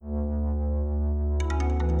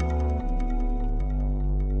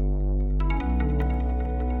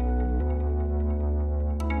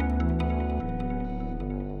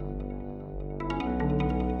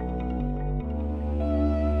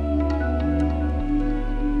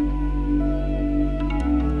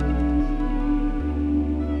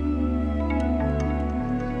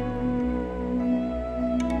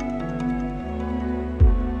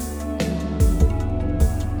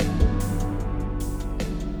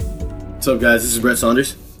What's up, guys? This is Brett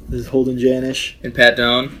Saunders. This is Holden Janish. And Pat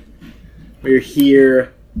Doan. We're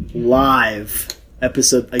here live.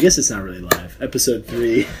 Episode, I guess it's not really live. Episode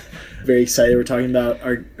 3. Very excited. We're talking about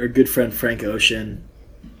our good friend Frank Ocean.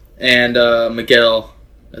 And Miguel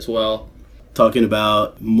as well. Talking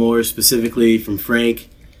about more specifically from Frank,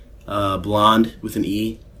 Blonde with an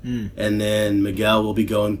E. And then Miguel will be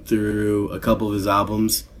going through a couple of his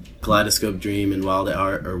albums, Kaleidoscope Dream and Wild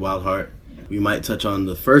Heart. We might touch on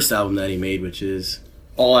the first album that he made, which is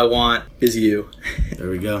All I Want Is You. There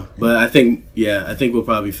we go. But I think we'll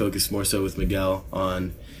probably focus more so with Miguel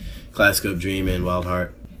on Kaleidoscope Dream and Wild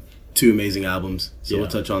Heart. 2 amazing albums, so We'll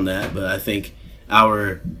touch on that. But I think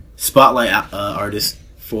our spotlight artist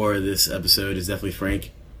for this episode is definitely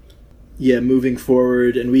Frank. Yeah, moving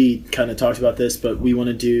forward, and we kind of talked about this, but we want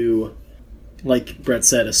to do, like Brett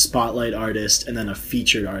said, a spotlight artist and then a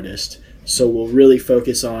featured artist. So we'll really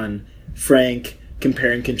focus on Frank,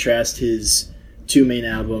 compare and contrast his 2 main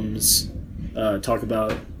albums, talk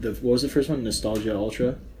about what was the first one? Nostalgia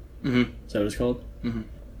Ultra? Mm-hmm. Is that what it's called? Mm-hmm.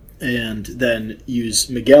 And then use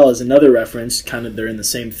Miguel as another reference. Kind of, they're in the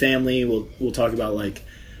same family. We'll talk about like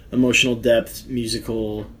emotional depth,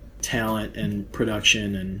 musical talent, and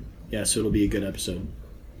production, and yeah, so it'll be a good episode.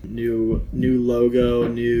 New logo,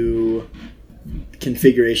 new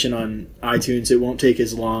configuration on iTunes. It won't take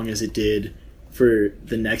as long as it did for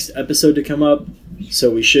the next episode to come up, so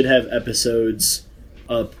we should have episodes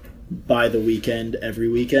up by the weekend every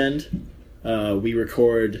weekend. We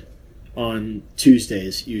record on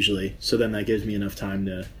Tuesdays usually, so then that gives me enough time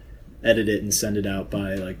to edit it and send it out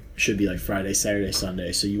by should be Friday, Saturday,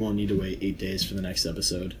 Sunday, so you won't need to wait 8 days for the next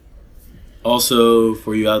episode. Also,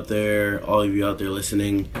 for you out there, all of you out there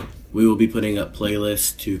listening, we will be putting up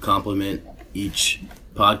playlists to complement each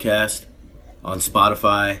podcast on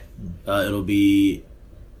Spotify. It'll be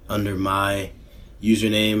under my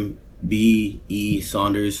username, B.E.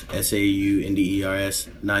 Saunders, SAUNDERS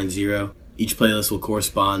 90. Each playlist will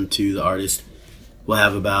correspond to the artist. We'll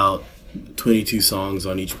have about 22 songs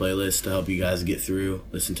on each playlist to help you guys get through,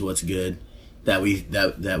 listen to what's good, that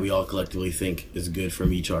we all collectively think is good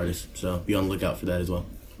from each artist. So be on the lookout for that as well.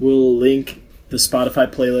 We'll link the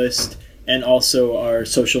Spotify playlist and also our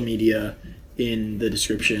social media in the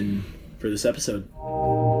description for this episode.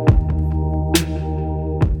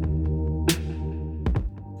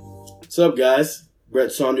 What's up, guys?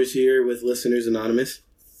 Brett Saunders here with Listeners Anonymous.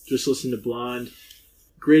 Just listen to Blonde.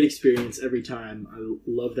 Great experience every time. I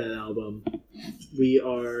love that album. We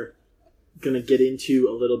are going to get into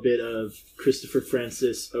a little bit of Christopher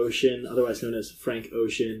Francis Ocean, otherwise known as Frank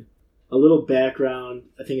Ocean. A little background.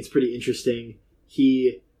 I think it's pretty interesting.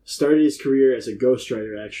 He started his career as a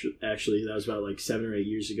ghostwriter, actually. That was about 7 or 8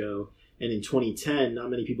 years ago. And in 2010,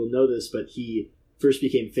 not many people know this, but he first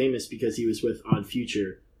became famous because he was with Odd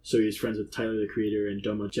Future. So he was friends with Tyler, the Creator, and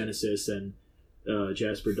Domo Genesis, and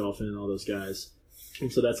Jasper Dolphin, and all those guys.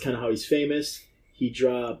 And so that's kind of how he's famous. He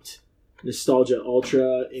dropped Nostalgia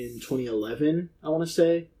Ultra in 2011, I want to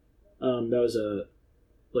say. That was a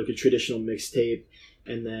traditional mixtape.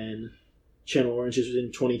 And then Channel Orange was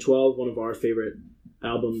in 2012, one of our favorite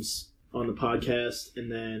albums on the podcast.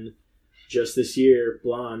 And then just this year,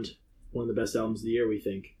 Blonde, one of the best albums of the year, we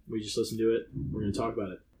think. We just listened to it. We're going to talk about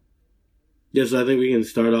it. Yeah, so I think we can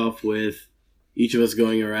start off with each of us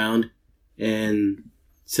going around and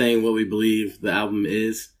saying what we believe the album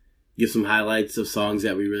is, give some highlights of songs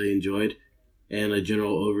that we really enjoyed, and a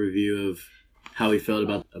general overview of how we felt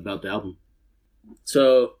about the album.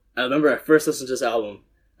 So, I remember I first listened to this album.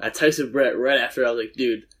 I texted Brett right after. I was like,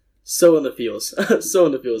 dude, so in the feels. So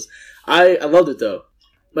in the feels. I loved it, though.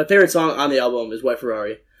 My favorite song on the album is White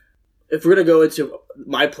Ferrari. If we're going to go into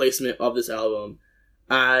my placement of this album,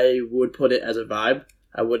 I would put it as a vibe.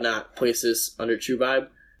 I would not place this under true vibe.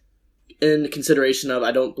 In consideration of,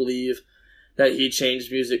 I don't believe that he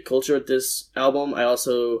changed music culture with this album. I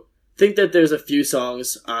also think that there's a few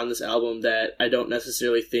songs on this album that I don't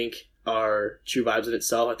necessarily think are true vibes in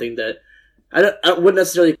itself. I think that I wouldn't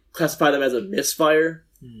necessarily classify them as a misfire,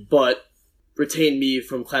 but retain me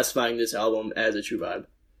from classifying this album as a true vibe.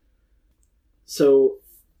 So,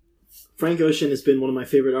 Frank Ocean has been one of my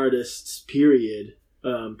favorite artists, period.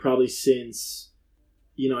 Probably since,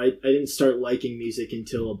 I didn't start liking music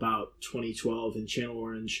until about 2012, and Channel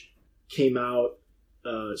Orange came out.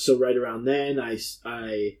 So right around then,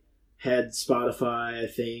 I had Spotify, I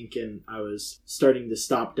think, and I was starting to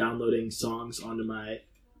stop downloading songs onto my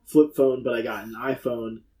flip phone, but I got an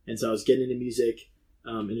iPhone, and so I was getting into music,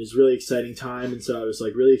 and it was a really exciting time, and so I was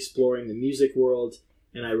really exploring the music world,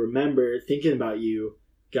 and I remember Thinking About You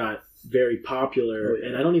got very popular,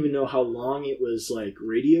 and I don't even know how long it was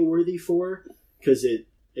radio worthy for, because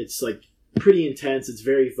it's pretty intense. It's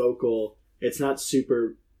very vocal. It's not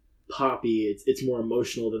super poppy. It's more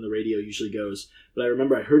emotional than the radio usually goes. But I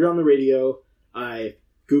remember I heard it on the radio. I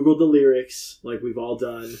Googled the lyrics like we've all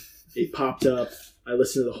done. It popped up. I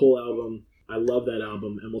listened to the whole album. I love that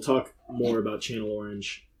album. And we'll talk more about Channel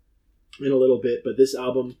Orange in a little bit. But this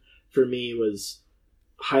album for me was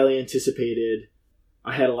highly anticipated.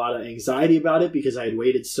 I had a lot of anxiety about it because I had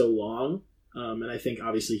waited so long. And I think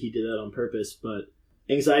obviously he did that on purpose. But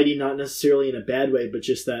anxiety not necessarily in a bad way, but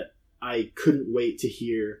just that I couldn't wait to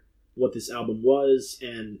hear what this album was.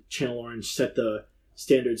 And Channel Orange set the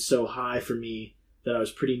standards so high for me that I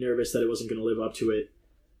was pretty nervous that it wasn't going to live up to it.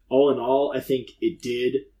 All in all, I think it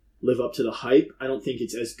did live up to the hype. I don't think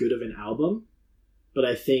it's as good of an album, but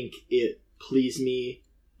I think it pleased me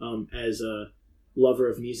as a lover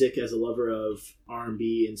of music, as a lover of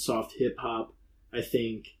R&B and soft hip-hop. I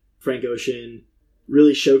think Frank Ocean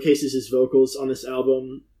really showcases his vocals on this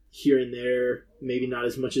album here and there, maybe not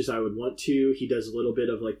as much as I would want to. He does a little bit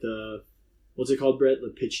of like the, what's it called, Brett? The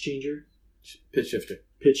pitch changer? Pitch shifter.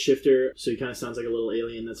 Pitch shifter. So he kind of sounds like a little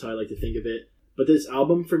alien. That's how I like to think of it. But this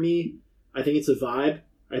album for me, I think it's a vibe.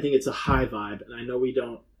 I think it's a high vibe. And I know we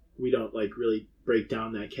don't like really break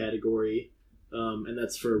down that category. And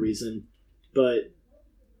that's for a reason. But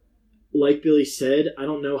like Billy said, I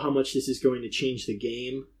don't know how much this is going to change the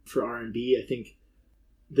game for R&B. I think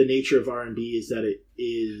the nature of R&B is that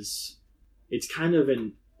it's kind of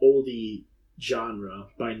an oldie genre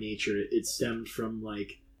by nature. It stemmed from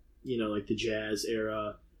like the jazz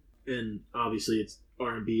era, and obviously it's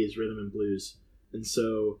R&B is rhythm and blues. And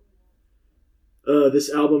so this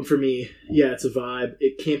album for me, yeah, it's a vibe.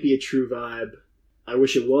 It can't be a true vibe. I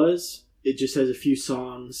wish it was. It just has a few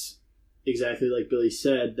songs, exactly like Billy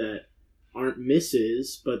said, that aren't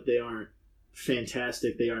misses, but they aren't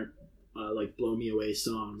fantastic. They aren't like blow me away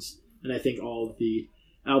songs. And I think all of the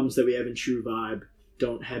albums that we have in True Vibe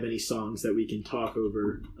don't have any songs that we can talk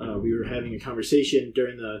over. We were having a conversation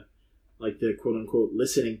during the quote unquote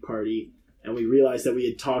listening party, and we realized that we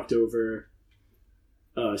had talked over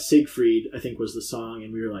Siegfried, I think was the song,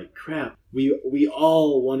 and we were like, crap, we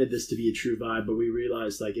all wanted this to be a true vibe, but we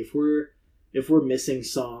realized like if we're missing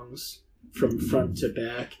songs from front to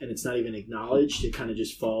back and it's not even acknowledged, it kind of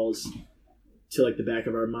just falls to like the back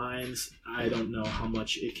of our minds. I don't know how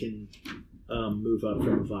much it can move up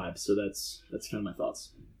from a vibe. So that's kind of my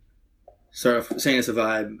thoughts. Start off saying it's a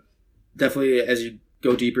vibe. Definitely as you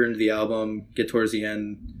go deeper into the album, get towards the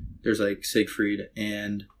end, there's like Siegfried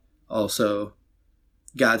and also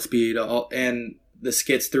Godspeed, and the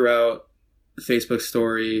skits throughout the Facebook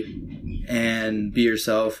story and Be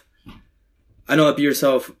Yourself. I know that Be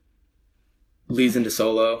Yourself leads into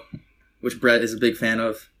solo, which Brett is a big fan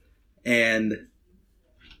of, and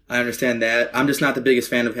I understand that. I'm just not the biggest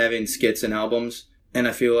fan of having skits in albums, and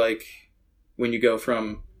I feel like when you go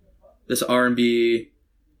from this R&B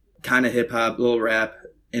kind of hip-hop, little rap,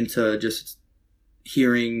 into just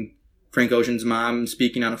hearing Frank Ocean's mom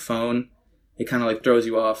speaking on a phone, it kind of like throws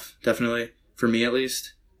you off, definitely, for me at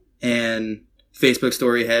least. And Facebook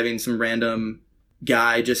story having some random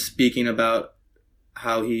guy just speaking about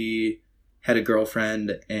how he had a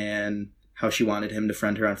girlfriend and how she wanted him to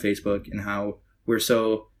friend her on Facebook and how we're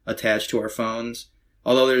so attached to our phones.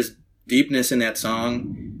 Although there's deepness in that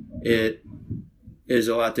song, it is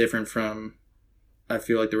a lot different from, I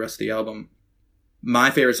feel like, the rest of the album.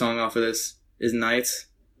 My favorite song off of this is Nights,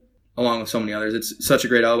 along with so many others. It's such a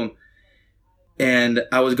great album. And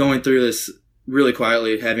I was going through this really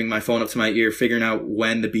quietly, having my phone up to my ear, figuring out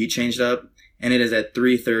when the beat changed up. And it is at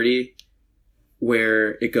 3:30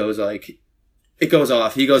 where it goes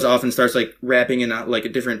off. He goes off and starts like rapping in like a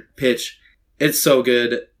different pitch. It's so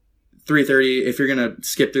good. 3:30, if you're going to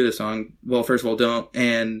skip through the song, well, first of all, don't.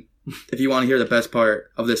 And if you want to hear the best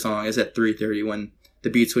part of the song, is at 3:30 when the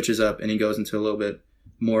beat switches up and he goes into a little bit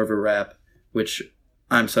more of a rap, which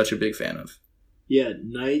I'm such a big fan of. Yeah,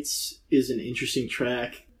 Nights is an interesting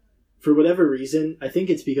track. For whatever reason, I think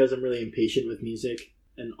it's because I'm really impatient with music,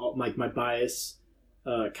 and my bias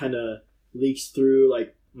kind of leaks through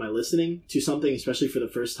like my listening to something, especially for the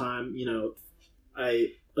first time. I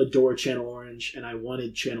adore Channel Orange, and I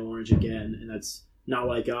wanted Channel Orange again, and that's not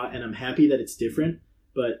what I got, and I'm happy that it's different.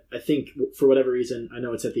 But I think for whatever reason, I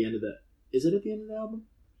know it's at the end of the... Is it at the end of the album?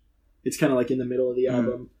 It's kind of like in the middle of the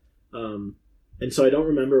album. And so I don't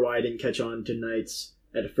remember why I didn't catch on to Nights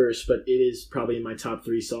at first, but it is probably in my top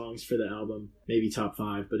 3 songs for the album, maybe top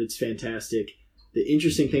 5, but it's fantastic. The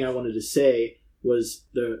interesting thing I wanted to say was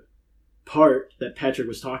the part that Patrick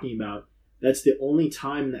was talking about. That's the only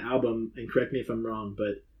time in the album, and correct me if I'm wrong,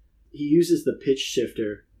 but he uses the pitch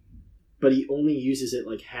shifter, but he only uses it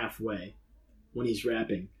like halfway when he's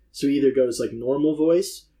rapping. So he either goes like normal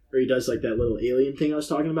voice or he does like that little alien thing I was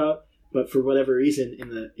talking about. But for whatever reason,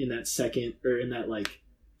 in that second or in that like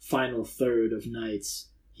final third of Nights,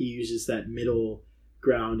 he uses that middle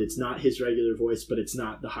ground. It's not his regular voice, but it's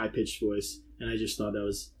not the high pitched voice, and I just thought that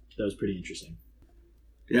was pretty interesting.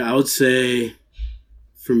 Yeah, I would say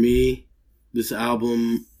for me, this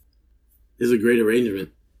album is a great arrangement.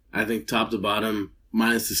 I think top to bottom,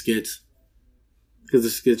 minus the skits, because the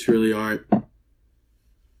skits really aren't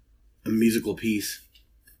a musical piece.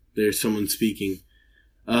 There's someone speaking.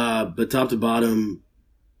 But top to bottom,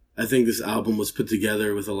 I think this album was put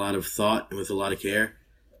together with a lot of thought and with a lot of care.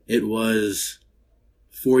 It was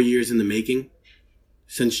 4 years in the making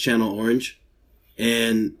since Channel Orange,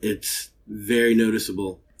 and it's very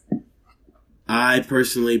noticeable. I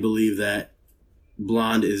personally believe that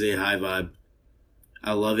Blonde is a high vibe.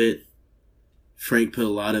 I love it. Frank put a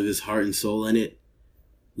lot of his heart and soul in it.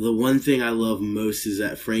 The one thing I love most is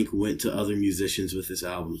that Frank went to other musicians with this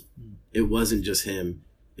album. It wasn't just him.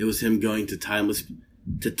 It was him going to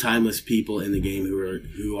timeless people in the game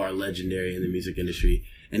who are legendary in the music industry.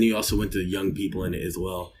 And he also went to young people in it as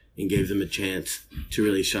well and gave them a chance to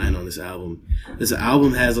really shine on this album. This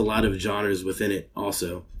album has a lot of genres within it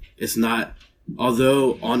also. It's not,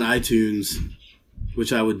 although on iTunes,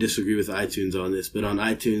 which I would disagree with iTunes on this, but on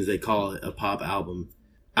iTunes they call it a pop album.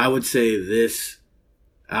 I would say this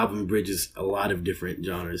album bridges a lot of different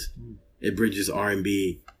genres. It bridges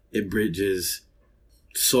R&B, it bridges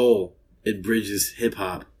soul, it bridges hip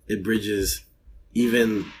hop, it bridges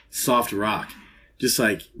even soft rock. Just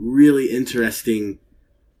like really interesting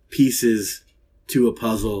pieces to a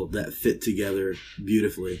puzzle that fit together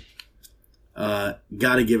beautifully.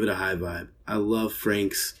 Gotta give it a high vibe. I love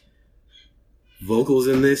Frank's vocals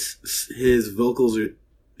in this. His vocals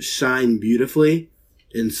shine beautifully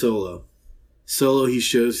in solo. Solo, he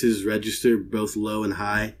shows his register both low and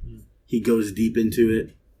high. He goes deep into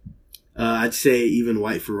it. I'd say even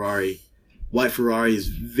White Ferrari. White Ferrari is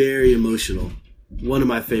very emotional. One of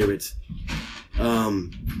my favorites.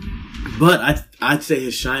 But I'd say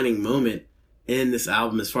his shining moment in this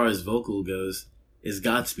album, as far as vocal goes, is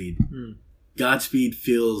Godspeed. Godspeed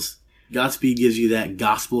gives you that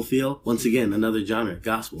gospel feel. Once again, another genre,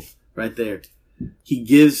 gospel, right there. He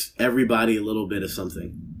gives everybody a little bit of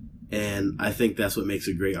something, and I think that's what makes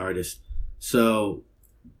a great artist. So,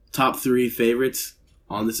 top 3 favorites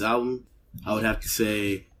on this album, I would have to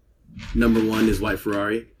say number 1 is White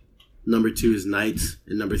Ferrari, number 2 is Nights,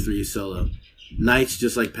 and number 3 is Solo. Nights,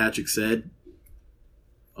 just like Patrick said,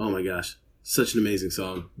 oh my gosh, such an amazing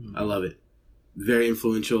song. I love it. Very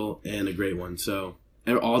influential and a great one. So,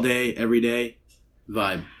 all day, every day,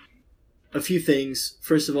 vibe. A few things.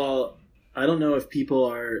 First of all, I don't know if people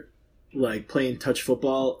are like playing touch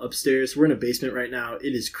football upstairs. We're in a basement right now.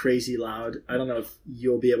 It is crazy loud. I don't know if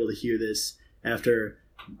you'll be able to hear this after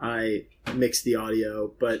I mix the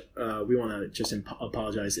audio, but we want to just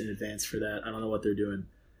apologize in advance for that. I don't know what they're doing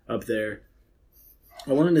up there.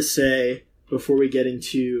 I wanted to say, before we get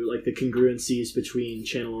into like the congruencies between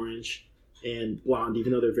Channel Orange and Blonde,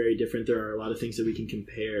 even though they're very different, there are a lot of things that we can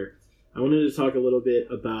compare. I wanted to talk a little bit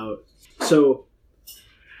about, so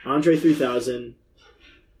Andre 3000,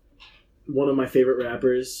 one of my favorite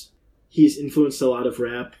rappers. He's influenced a lot of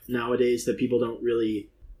rap nowadays that people don't really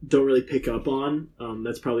pick up on.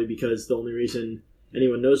 That's probably because the only reason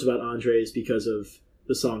anyone knows about Andre is because of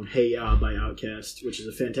the song Hey Ya by Outkast, which is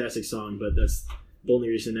a fantastic song, but that's the only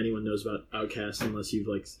reason anyone knows about Outkast unless you've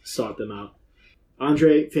like sought them out.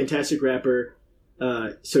 Andre, fantastic rapper.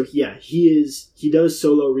 So yeah, he does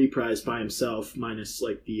solo reprise by himself, minus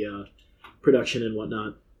like the production and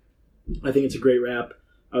whatnot. I think it's a great rap.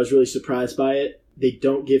 I was really surprised by it. They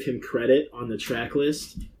don't give him credit on the track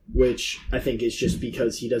list, which I think is just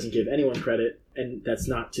because he doesn't give anyone credit, and that's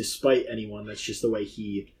not to spite anyone. That's just the way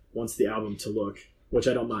he wants the album to look, which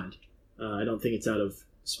I don't mind. I don't think it's out of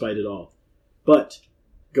spite at all. But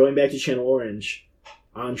going back to Channel Orange,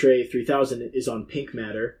 Andre 3000 is on Pink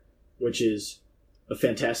Matter, which is a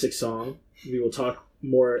fantastic song. We will talk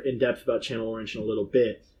more in depth about Channel Orange in a little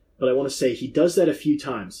bit, but I want to say he does that a few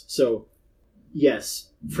times. So, yes,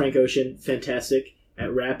 Frank Ocean, fantastic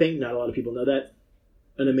at rapping. Not a lot of people know that.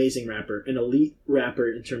 An amazing rapper, an elite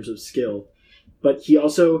rapper in terms of skill. But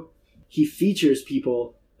he features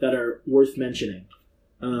people that are worth mentioning.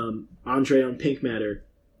 Andre on Pink Matter.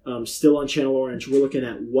 Still on Channel Orange, we're looking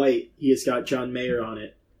at White. He has got John Mayer on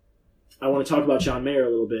it. I want to talk about John Mayer a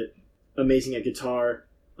little bit. Amazing at guitar.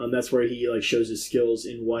 That's where he like shows his skills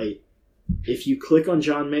in White. If you click on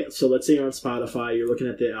John Mayer, so let's say you're on Spotify, you're looking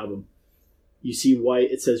at the album. You see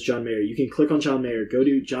White, it says John Mayer. You can click on John Mayer. Go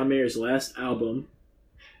to John Mayer's last album,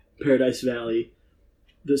 Paradise Valley.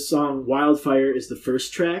 the song Wildfire is the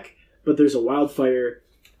first track, but there's a Wildfire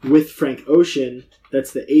with Frank Ocean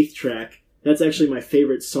that's the 8th track. That's actually my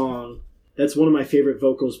favorite song. That's one of my favorite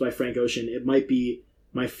vocals by Frank Ocean. It might be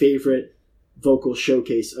my favorite vocal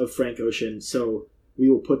showcase of Frank Ocean, so we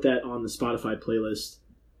will put that on the Spotify playlist.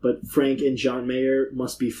 But Frank and John Mayer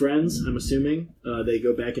must be friends, I'm assuming. They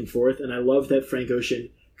go back and forth, and I love that Frank Ocean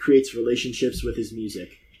creates relationships with his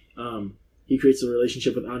music. He creates a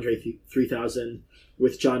relationship with Andre 3000,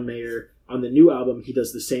 with John Mayer. On the new album, he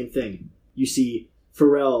does the same thing. You see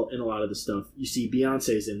Pharrell in a lot of the stuff. You see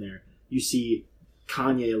Beyonce's in there. You see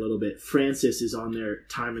Kanye a little bit. Francis is on there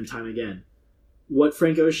time and time again. What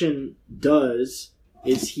Frank Ocean does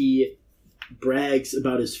is he brags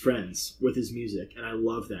about his friends with his music, and I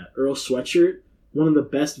love that. Earl Sweatshirt, one of the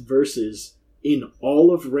best verses in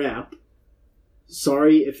all of rap.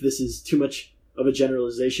 Sorry if this is too much of a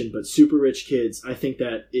generalization, but Super Rich Kids, I think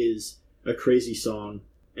that is a crazy song,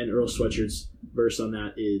 and Earl Sweatshirt's verse on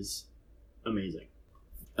that is amazing.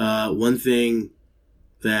 One thing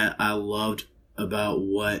that I loved about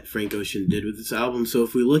what Frank Ocean did with this album, so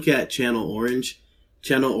if we look at Channel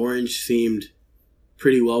Orange seemed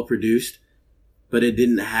pretty well produced, but it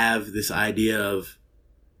didn't have this idea of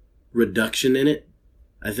reduction in it.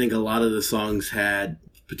 I think a lot of the songs had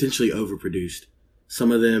potentially overproduced.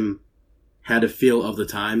 Some of them had a feel of the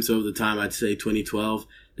time. So of the time, I'd say 2012,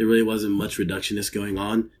 there really wasn't much reductionist going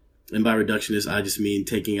on. And by reductionist, I just mean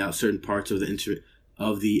taking out certain parts of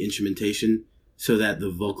the instrumentation so that the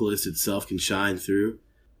vocalist itself can shine through.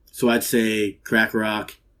 So I'd say Crack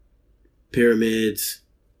Rock, Pyramids,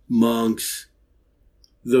 Monks,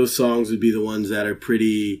 those songs would be the ones that are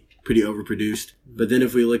pretty overproduced. But then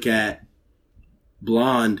if we look at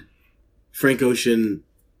Blonde, Frank Ocean,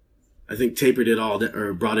 I think tapered it all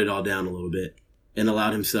or brought it all down a little bit and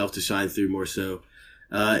allowed himself to shine through more so.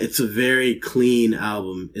 It's a very clean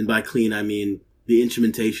album, and by clean I mean the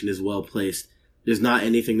instrumentation is well placed. There's not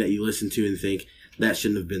anything that you listen to and think that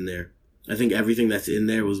shouldn't have been there. I think everything that's in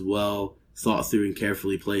there was well thought through and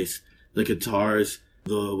carefully placed. The guitars,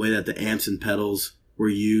 the way that the amps and pedals were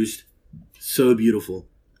used, so beautiful,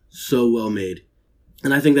 so well made.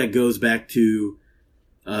 And I think that goes back to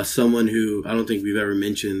someone who I don't think we've ever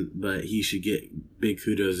mentioned, but he should get big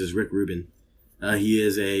kudos, is Rick Rubin. He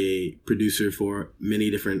is a producer for many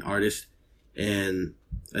different artists, and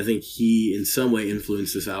I think he in some way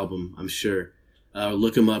influenced this album, I'm sure.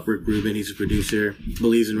 Look him up, Rick Rubin. He's a producer,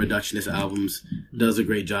 believes in reductionist albums, does a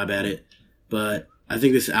great job at it. But I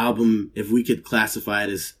think this album, if we could classify it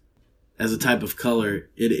as a type of color,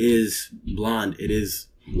 it is blonde. It is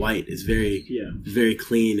white. It's very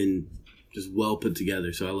clean and just well put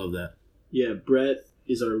together. So I love that. Yeah, Brett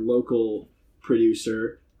is our local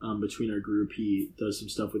producer between our group. He does some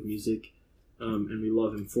stuff with music, and we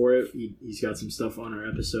love him for it. He's got some stuff on our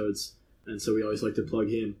episodes, and so we always like to plug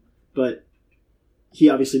him. But he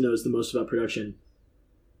obviously knows the most about production.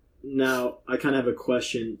 Now, I kind of have a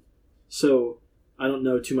question. So I don't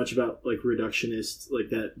know too much about like reductionist, like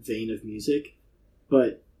that vein of music,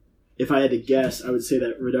 but if I had to guess, I would say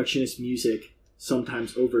that reductionist music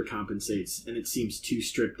sometimes overcompensates and it seems too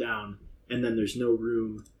stripped down, and then there's no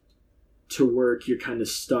room to work. You're kind of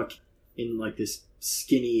stuck in like this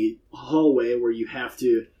skinny hallway where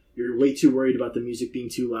you're way too worried about the music being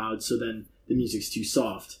too loud, so then the music's too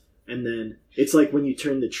soft. And then it's like when you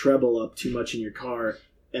turn the treble up too much in your car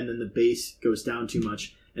and then the bass goes down too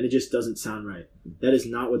much and it just doesn't sound right. That is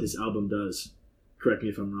not what this album does. Correct me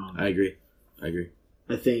if I'm wrong. I agree.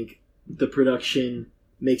 I think the production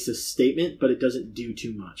makes a statement, but it doesn't do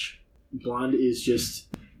too much. Blonde is just,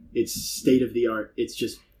 it's state of the art. It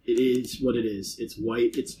is what it is. It's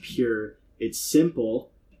white, it's pure, it's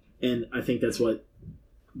simple, and I think that's what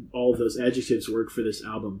all of those adjectives work for this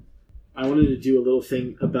album. I wanted to do a little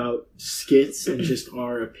thing about skits and just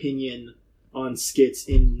our opinion on skits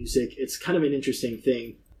in music. It's kind of an interesting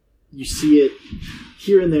thing. You see it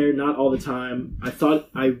here and there, not all the time.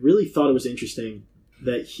 I really thought it was interesting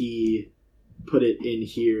that he put it in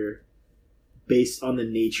here based on the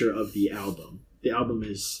nature of the album. The album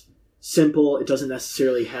is simple. It doesn't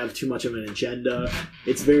necessarily have too much of an agenda.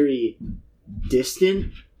 It's very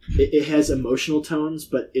distant. It has emotional tones,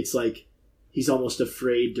 but it's like he's almost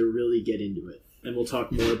afraid to really get into it. And we'll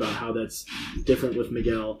talk more about how that's different with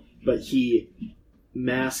Miguel. But he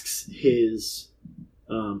masks his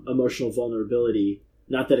emotional vulnerability.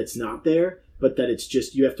 Not that it's not there, but that it's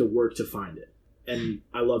just you have to work to find it. And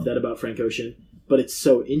I love that about Frank Ocean. But it's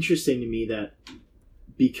so interesting to me that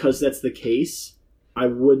because that's the case, I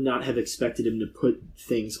would not have expected him to put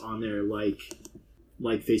things on there like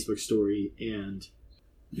Facebook Story and...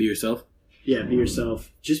 Be Yourself? Yeah, Be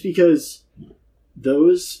Yourself. Just because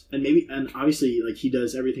those, and obviously like he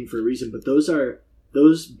does everything for a reason, but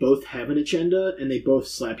those both have an agenda and they both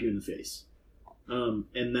slap you in the face.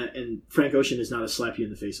 And Frank Ocean is not a slap you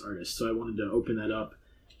in the face artist. So I wanted to open that up,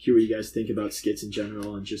 hear what you guys think about skits in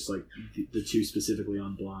general, and just like the two specifically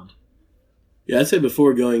on Blonde. Yeah, I'd say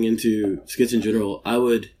before going into skits in general, I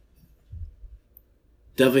would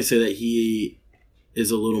definitely say that he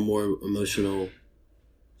is a little more emotional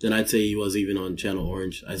than I'd say he was even on Channel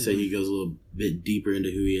Orange. I'd say he goes a little bit deeper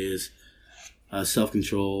into who he is.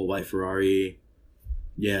 Self-Control, White Ferrari,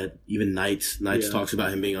 yeah, even Nights. Nights talks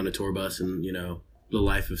about him being on a tour bus and, you know, the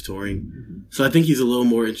life of touring. So I think he's a little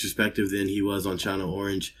more introspective than he was on Channel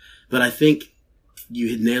Orange. But I think you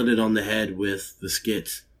had nailed it on the head with the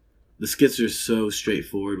skits. The skits are so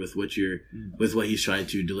straightforward with what he's trying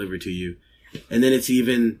to deliver to you. And then it's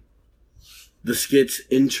even the skits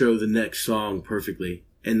intro the next song perfectly.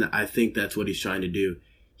 And I think that's what he's trying to do.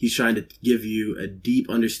 He's trying to give you a deep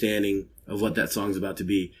understanding of what that song's about to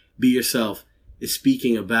be. Be Yourself is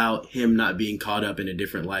speaking about him not being caught up in a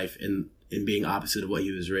different life and being opposite of what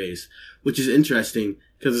he was raised, which is interesting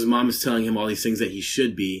because his mom is telling him all these things that he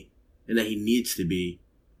should be and that he needs to be.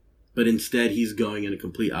 But instead, he's going in a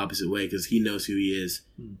complete opposite way because he knows who he is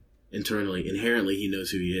internally. Inherently, he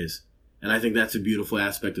knows who he is. And I think that's a beautiful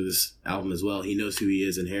aspect of this album as well. He knows who he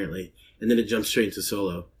is inherently. And then it jumps straight into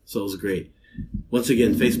Solo. Solo's great. Once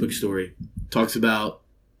again, Facebook story. Talks about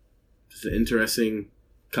the interesting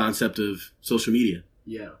concept of social media.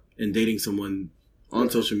 Yeah. And dating someone on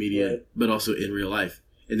social media, but also in real life.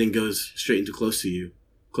 And then goes straight into Close to You.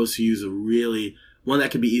 Close to You is a really, one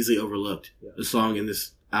that could be easily overlooked. Yeah. A song in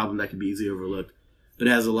this album that could be easily overlooked. But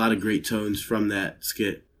it has a lot of great tones from that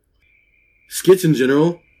skit. Skits in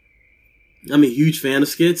general, I'm a huge fan of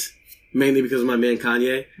skits, mainly because of my man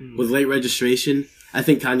Kanye. With Late Registration, I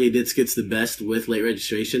think Kanye did skits the best with Late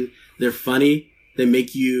Registration. They're funny. They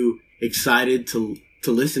make you excited to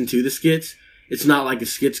listen to the skits. It's not like a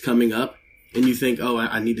skit's coming up and you think, oh,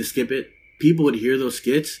 I need to skip it. People would hear those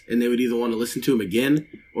skits and they would either want to listen to them again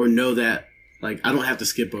or know that, like, I don't have to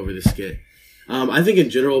skip over this skit. I think in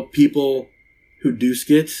general, people who do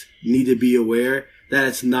skits need to be aware that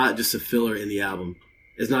it's not just a filler in the album.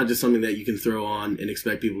 It's not just something that you can throw on and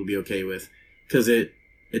expect people to be okay with, because it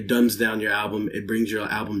dumbs down your album. It brings your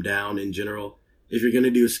album down in general. If you're going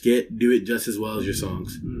to do a skit, do it just as well as your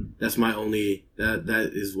songs. That's my only,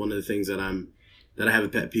 that is one of the things that I have a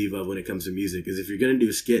pet peeve of when it comes to music, is if you're going to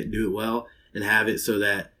do a skit, do it well and have it so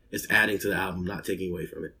that it's adding to the album, not taking away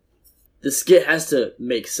from it. The skit has to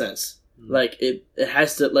make sense. Like it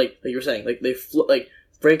has to, like you were saying, like they flow, like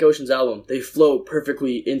Frank Ocean's album, they flow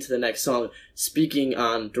perfectly into the next song, speaking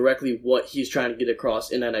on directly what he's trying to get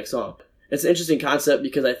across in that next song. It's an interesting concept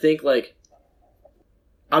because I think, like,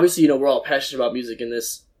 obviously, you know, we're all passionate about music in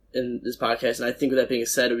this podcast, and I think with that being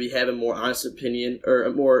said, we have a more honest opinion or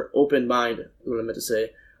a more open mind, what I meant to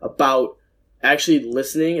say, about actually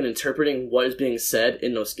listening and interpreting what is being said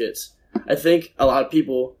in those skits. I think a lot of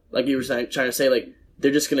people, like you were trying to say, like,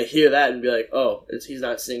 they're just going to hear that and be like, oh, he's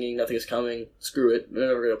not singing, nothing is coming, screw it, we're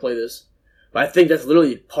never going to play this. But I think that's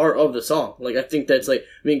literally part of the song. Like, I think that's, like,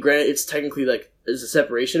 I mean, granted, it's technically, like, there's a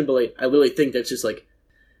separation, but, like, I literally think that's just, like,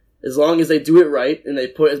 as long as they do it right and they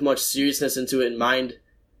put as much seriousness into it and mind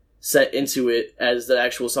set into it as the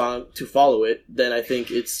actual song to follow it, then I think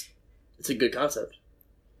it's a good concept.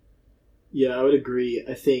 Yeah, I would agree.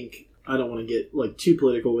 I think, I don't want to get, like, too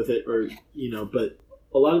political with it, or, you know, but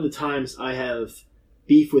a lot of the times I have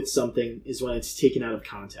beef with something is when it's taken out of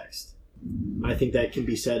context. I think that can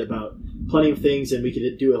be said about plenty of things, and we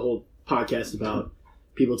could do a whole podcast about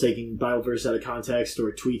people taking Bible verse out of context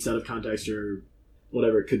or tweets out of context or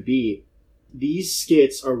whatever it could be. These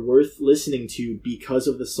skits are worth listening to because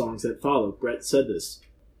of the songs that follow. Brett said this.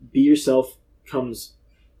 Be Yourself comes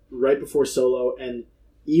right before Solo, and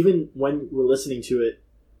even when we're listening to it,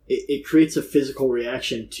 it creates a physical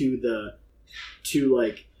reaction to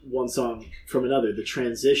like one song from another. The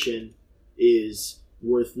transition is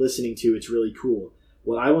worth listening to. It's really cool.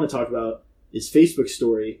 What I want to talk about is Facebook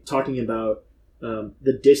story, talking about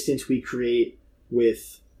the distance we create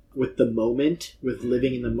with the moment, with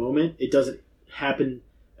living in the moment. It doesn't happen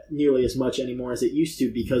nearly as much anymore as it used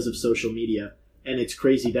to because of social media. And it's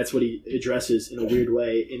crazy. That's what he addresses in a weird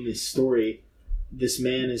way in this story. This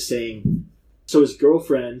man is saying, so his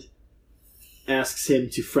girlfriend asks him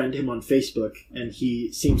to friend him on Facebook, and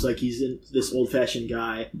he seems like he's this old-fashioned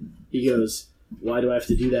guy. He goes, why do I have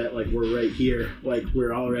to do that? Like, we're right here. Like,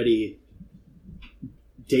 we're already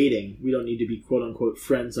dating. We don't need to be quote-unquote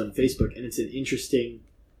friends on Facebook. And it's an interesting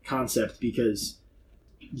concept because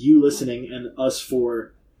you listening and us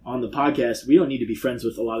for on the podcast, we don't need to be friends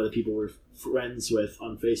with a lot of the people we're friends with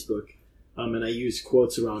on Facebook. And I use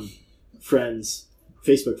quotes around friends,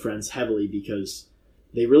 Facebook friends, heavily because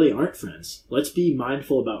they really aren't friends. Let's be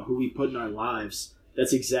mindful about who we put in our lives.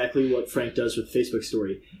 That's exactly what Frank does with Facebook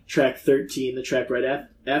story. Track 13, the track right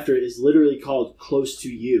after it, is literally called Close to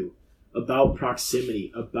You, about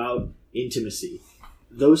proximity, about intimacy.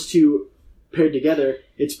 Those two paired together,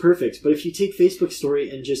 it's perfect. But if you take Facebook story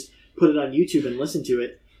and just put it on YouTube and listen to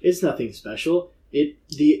it, it's nothing special.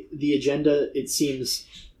 The agenda, it seems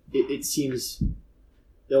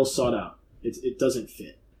ill sought out. It doesn't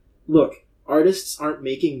fit. Look, artists aren't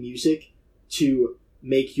making music to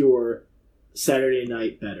make your Saturday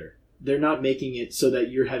night better. They're not making it so that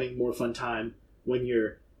you're having more fun time when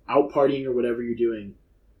you're out partying or whatever you're doing.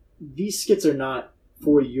 These skits are not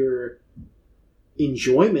for your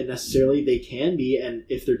enjoyment necessarily. They can be, and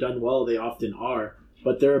if they're done well, they often are.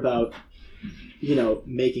 But they're about,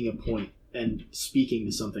 making a point and speaking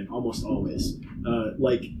to something almost always.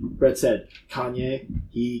 Like Brett said, Kanye,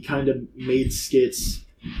 he kind of made skits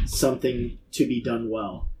something to be done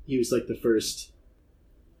well. He was like the first.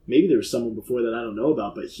 Maybe there was someone before that I don't know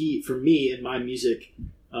about, but he, for me, in my music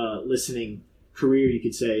listening career, you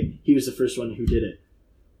could say, he was the first one who did it.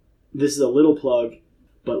 This is a little plug,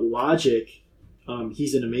 but Logic,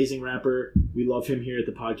 he's an amazing rapper. We love him here at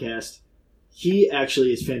the podcast. He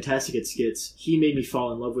actually is fantastic at skits. He made me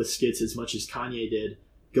fall in love with skits as much as Kanye did.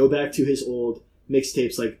 Go back to his old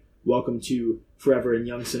mixtapes like Welcome to Forever and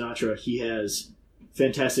Young Sinatra. He has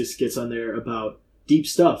fantastic skits on there about deep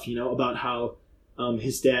stuff, about how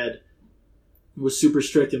his dad was super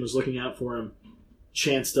strict and was looking out for him.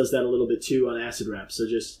 Chance does that a little bit too on Acid Rap. So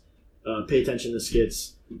just pay attention to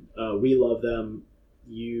skits. We love them.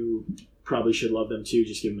 You probably should love them too.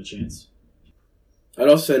 Just give them a chance. I'd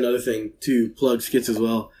also say another thing to plug skits as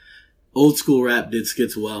well. Old school rap did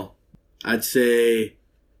skits well. I'd say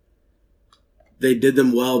they did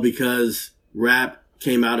them well because rap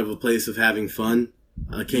came out of a place of having fun,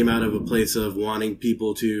 came out of a place of wanting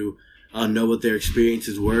people to know what their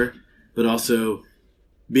experiences were, but also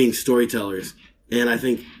being storytellers. And I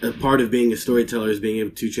think a part of being a storyteller is being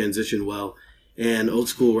able to transition well. And old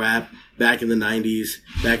school rap, back in the 90s,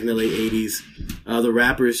 back in the late 80s, the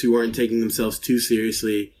rappers who weren't taking themselves too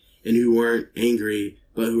seriously and who weren't angry,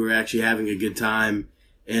 but who were actually having a good time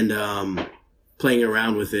and playing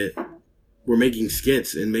around with it, were making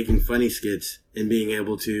skits and making funny skits and being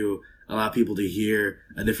able to allow people to hear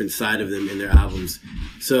a different side of them in their albums.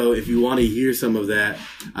 So if you want to hear some of that,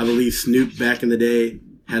 I believe Snoop back in the day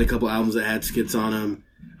had a couple albums that had skits on them.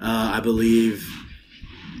 I believe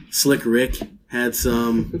Slick Rick had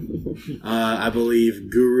some. I believe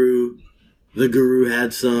the Guru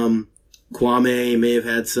had some. Kwame may have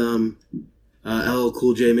had some. LL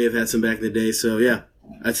Cool J may have had some back in the day. So yeah,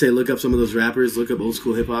 I'd say look up some of those rappers, look up old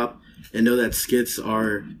school hip hop, and know that skits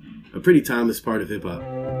are a pretty timeless part of hip hop.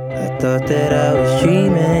 I thought that I was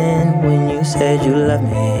dreaming when you said you loved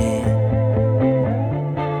me.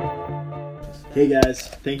 Hey guys,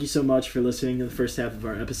 thank you so much for listening to the first half of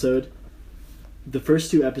our episode. The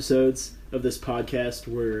first two episodes of this podcast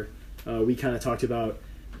were, we kind of talked about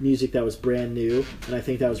music that was brand new, and I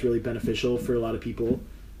think that was really beneficial for a lot of people,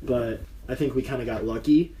 but I think we kind of got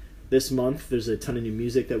lucky. This month, there's a ton of new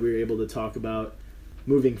music that we were able to talk about.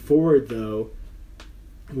 Moving forward, though,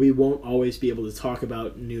 we won't always be able to talk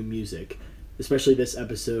about new music, especially this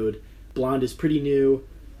episode. Blonde is pretty new.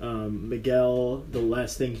 Miguel, the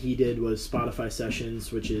last thing he did was Spotify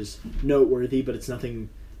Sessions, which is noteworthy, but it's nothing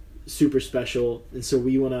super special, and so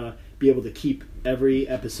we want to be able to keep every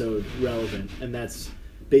episode relevant, and that's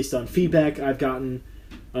based on feedback I've gotten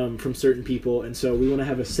from certain people, and so we want to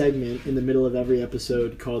have a segment in the middle of every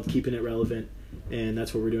episode called Keeping It Relevant, and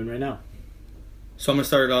that's what we're doing right now. So I'm going to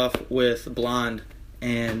start it off with Blonde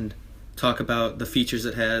and talk about the features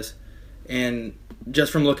it has. And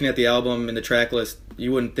just from looking at the album and the track list,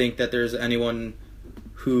 you wouldn't think that there's anyone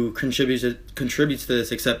who contributes to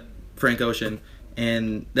this except Frank Ocean.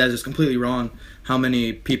 And that is just completely wrong. How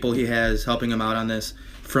many people he has helping him out on this,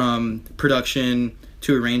 from production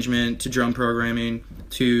to arrangement to drum programming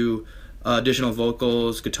to additional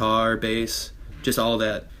vocals, guitar, bass, just all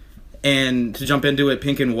that. And to jump into it,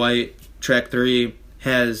 Pink and White, track 3,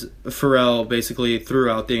 has Pharrell basically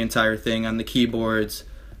throughout the entire thing on the keyboards,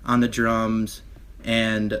 on the drums,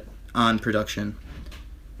 and on production.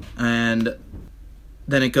 And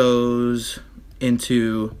then it goes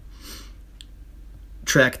into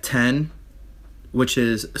track 10, which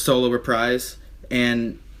is Solo Reprise,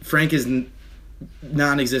 and Frank is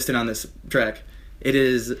non-existent on this track. It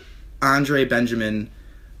is Andre Benjamin,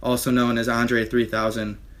 also known as Andre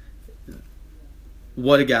 3000.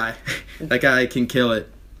 what a guy. That guy can kill it.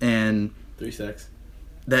 And 3 stacks.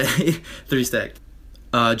 that 3 stacked.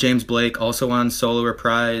 James Blake also on Solo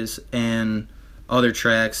Reprise and other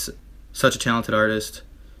tracks. Such a talented artist.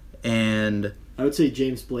 And I would say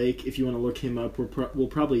James Blake, if you want to look him up, we'll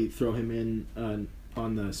probably throw him in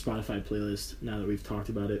on the Spotify playlist now that we've talked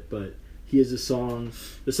about it. But he has a song.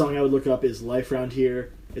 The song I would look up is Life Round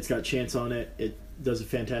Here. It's got Chance on it. It does a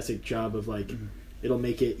fantastic job of it'll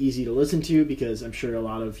make it easy to listen to, because I'm sure a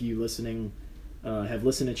lot of you listening have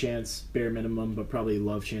listened to Chance, bare minimum, but probably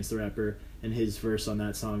love Chance the Rapper. And his verse on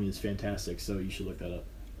that song is fantastic, so you should look that up.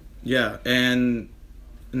 yeah, and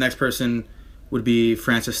the next person would be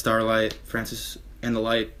Francis and the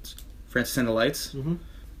Lights. Mm-hmm.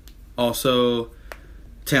 Also,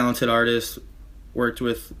 talented artist, worked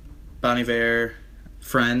with Bon Iver,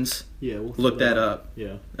 Friends. Yeah, we'll Look that up.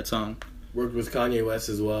 Yeah. That song. Worked with Kanye West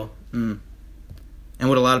as well. And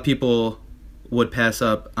what a lot of people would pass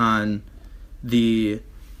up on the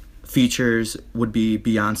features would be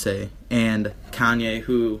Beyonce and Kanye,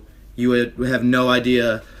 who you would have no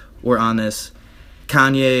idea were on this.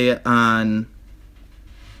 Kanye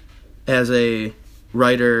as a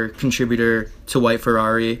writer, contributor to White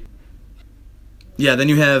Ferrari. Yeah, then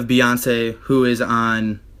you have Beyonce, who is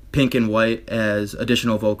on Pink and White as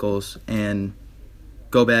additional vocals, and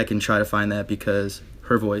go back and try to find that because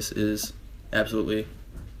her voice is absolutely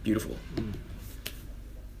beautiful.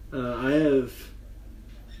 I have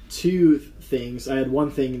 2 things. I had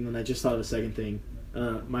one thing, and then I just thought of a second thing.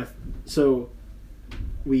 So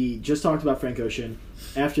we just talked about Frank Ocean.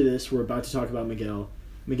 After this, we're about to talk about Miguel.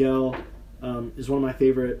 Miguel is one of my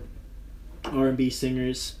favorite R&B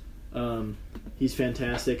singers. He's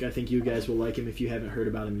fantastic. I think you guys will like him if you haven't heard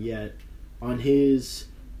about him yet. On his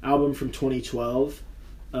album from 2012,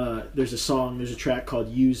 there's a track called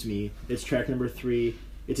Use Me. It's track number 3.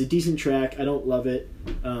 It's a decent track. I don't love it,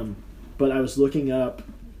 but I was looking up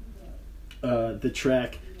the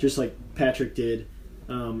track just like Patrick did.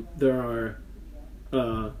 There are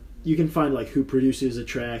you can find who produces a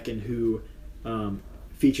track and who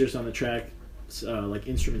features on the track, like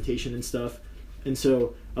instrumentation and stuff. And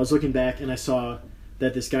so I was looking back and I saw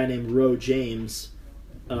that this guy named Ro James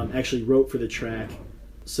actually wrote for the track.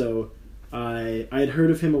 So I had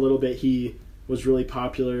heard of him a little bit. He was really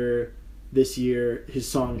popular this year. His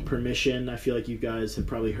song Permission, I feel like you guys have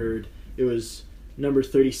probably heard. It was number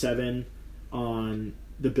 37 on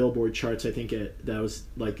the Billboard charts. I think that was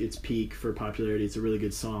its peak for popularity. It's a really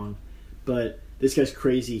good song. But this guy's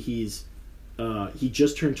crazy. He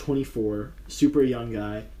just turned 24, super young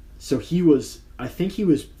guy. So I think he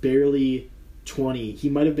was barely 20. He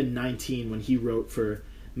might have been 19 when he wrote for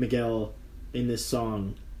Miguel in this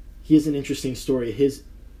song. He has an interesting story. His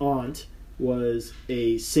aunt was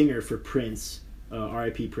a singer for Prince,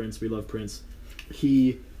 R.I.P. Prince. We love Prince.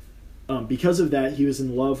 He, because of that, he was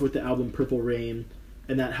in love with the album Purple Rain,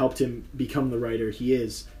 and that helped him become the writer he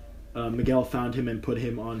is. Miguel found him and put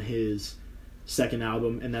him on his second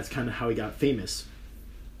album, and that's kind of how he got famous.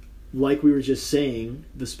 Like we were just saying,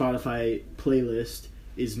 the Spotify playlist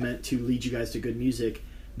is meant to lead you guys to good music.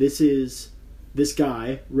 This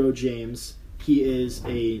guy, Ro James. He is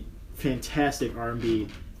a fantastic R&B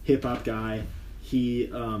hip-hop guy.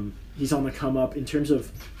 He's on the come up in terms of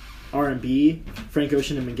R&B. Frank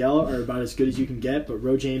Ocean and Miguel are about as good as you can get, but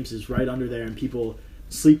Ro James is right under there, and people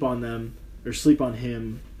sleep on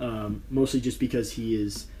him, mostly just because he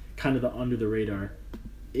is kind of under the radar.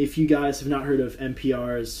 If you guys have not heard of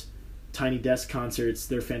NPR's Tiny Desk concerts,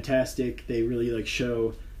 they're fantastic. They really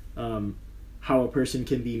show how a person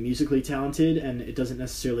can be musically talented, and it doesn't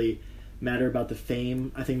necessarily matter about the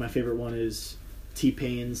fame. I think my favorite one is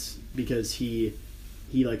T-Pain's, because he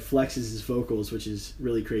flexes his vocals, which is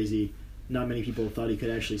really crazy. Not many people thought he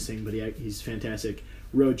could actually sing, but he's fantastic.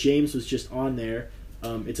 Ro James was just on there.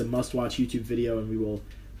 It's a must-watch YouTube video, and we will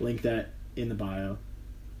link that in the bio.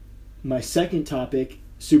 My second topic,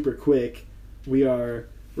 super quick. We are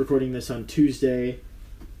recording this on Tuesday,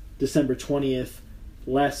 December 20th.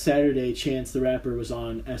 Last Saturday, Chance the Rapper was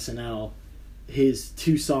on SNL. His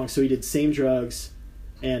 2 songs, so he did Same Drugs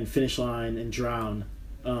and Finish Line and Drown.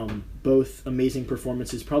 Both amazing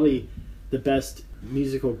performances. Probably the best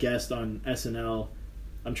musical guest on SNL.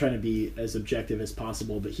 I'm trying to be as objective as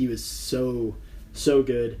possible, but he was so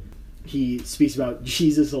good. He speaks about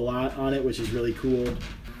Jesus a lot on it, which is really cool.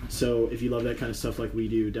 So if you love that kind of stuff like we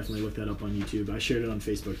do, definitely look that up on YouTube. I shared it on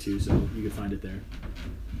Facebook too, so you can find it there.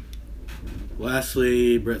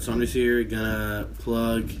 Lastly, Brett Saunders here, gonna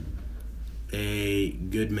plug a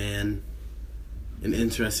good man, an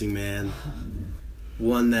interesting man,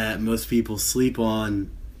 one that most people sleep on,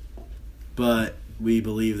 but we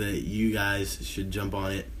believe that you guys should jump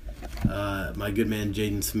on it. My good man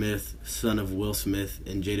Jaden Smith, son of Will Smith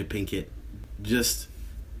and Jada Pinkett, just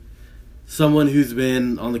someone who's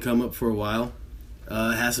been on the come up for a while,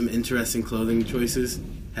 has some interesting clothing choices,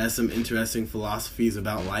 has some interesting philosophies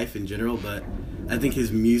about life in general, but I think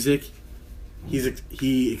his music,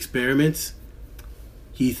 he experiments,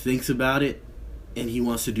 he thinks about it, and he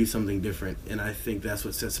wants to do something different, and I think that's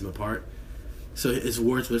what sets him apart. So it's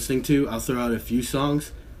worth listening to. I'll throw out a few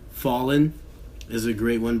songs. Fallen is a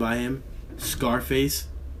great one by him. Scarface,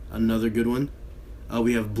 another good one.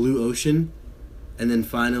 We have Blue Ocean, and then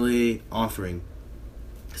finally Offering.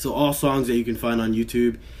 So all songs that you can find on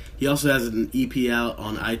YouTube. He also has an EP out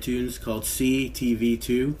on iTunes called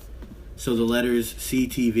CTV2. So the letters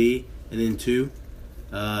CTV and then 2.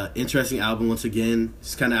 Interesting album once again.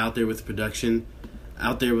 It's kind of out there with the production,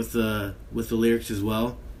 out there with the lyrics as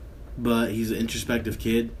well. But he's an introspective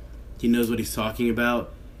kid. He knows what he's talking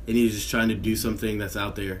about, and he's just trying to do something that's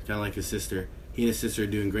out there, kind of like his sister. He and his sister are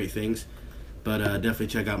doing great things. But definitely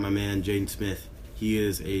check out my man Jaden Smith. He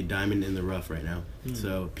is a diamond in the rough right now.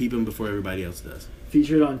 So peep him before everybody else does.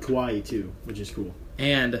 Featured on Kauai too, which is cool.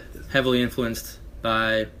 And heavily influenced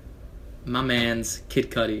by my man's Kid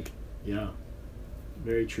Cudi. Yeah,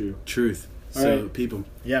 very true. Truth. All So right. peep him.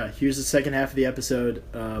 Yeah, here's the second half of the episode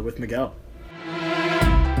with Miguel.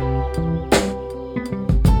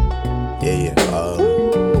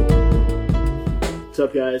 What's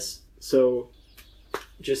up, guys? So,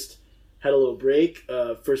 just had a little break.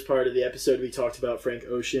 First part of the episode, we talked about Frank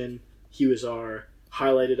Ocean. He was our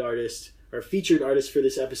highlighted artist. Our featured artist for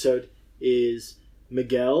this episode is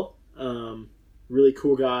Miguel. Really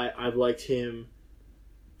cool guy. I've liked him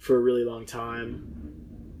for a really long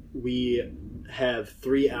time. We have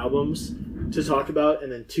 3 albums to talk about,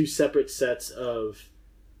 and then 2 separate sets of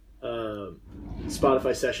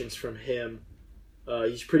Spotify sessions from him.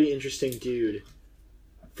 He's a pretty interesting dude.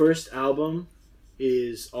 First album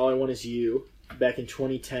is All I Want Is You, back in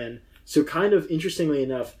 2010. So kind of interestingly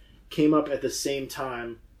enough, came up at the same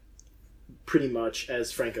time pretty much as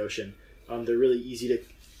Frank Ocean. They're really easy to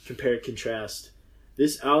compare and contrast.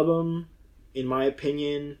 This album, in my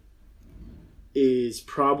opinion, is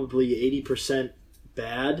probably 80%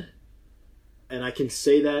 bad, and I can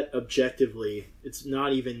say that objectively. It's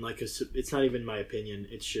not even my opinion.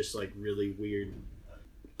 It's just like really weird.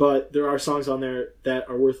 But there are songs on there that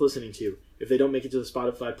are worth listening to. If they don't make it to the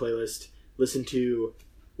Spotify playlist, listen to,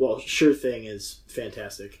 well, Sure Thing is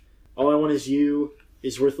fantastic. All I Want Is You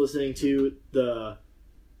is worth listening to, the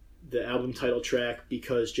album title track,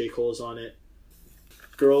 because J. Cole is on it.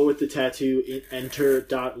 Girl with the Tattoo,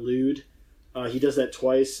 Enter.Lude. He does that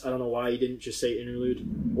twice. I don't know why he didn't just say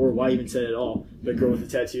interlude, or why he even said it at all. But Girl with the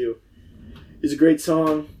Tattoo is a great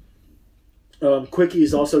song. Quickie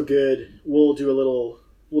is also good. We'll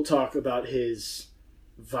talk about his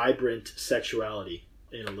vibrant sexuality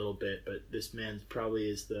in a little bit, but this man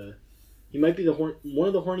probably he might be one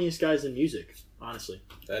of the horniest guys in music, honestly.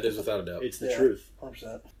 That is without a doubt. It's the truth.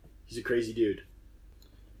 100%. He's a crazy dude.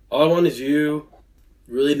 All I Want Is You,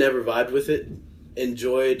 really never vibed with it.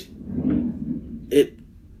 Enjoyed it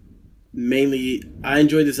mainly. I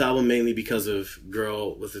enjoyed this album mainly because of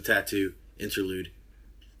Girl with the Tattoo interlude.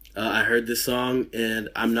 I heard this song, and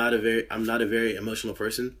I'm not a very emotional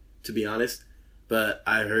person, to be honest. But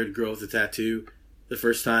I heard Girl with the Tattoo the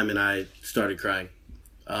first time, and I started crying.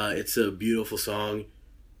 It's a beautiful song.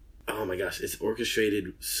 Oh my gosh, it's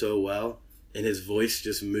orchestrated so well, and his voice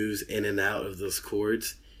just moves in and out of those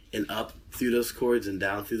chords, and up through those chords, and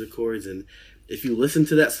down through the chords. And if you listen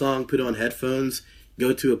to that song, put on headphones,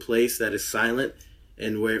 go to a place that is silent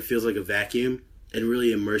and where it feels like a vacuum, and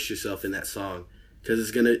really immerse yourself in that song, because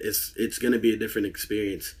it's gonna be a different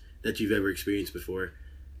experience that you've ever experienced before.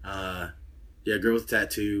 Girl with a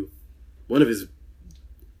Tattoo, one of his,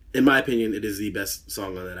 in my opinion, it is the best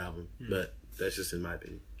song on that album, but that's just in my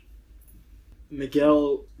opinion.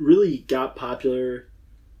 Miguel really got popular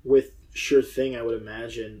with Sure Thing, I would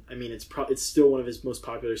imagine. I mean, it's still one of his most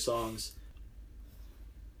popular songs.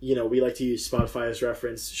 You know, we like to use Spotify as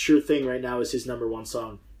reference. Sure Thing right now is his number 1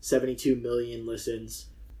 song. 72 million listens.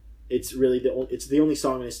 It's really it's the only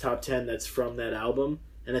song in his top 10 that's from that album,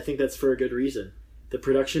 and I think that's for a good reason. The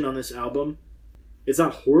production on this album, it's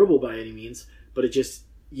not horrible by any means, but it just,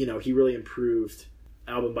 he really improved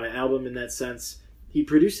album by album in that sense. He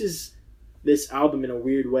produces this album in a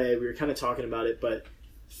weird way. We were kind of talking about it, but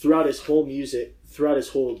throughout his whole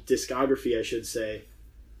discography, I should say,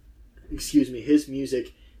 his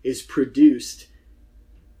music is produced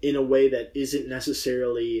in a way that isn't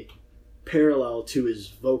necessarily parallel to his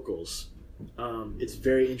vocals. It's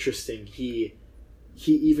very interesting. He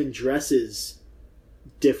even dresses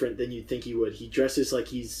different than you'd think he would. He dresses like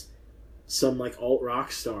he's some like alt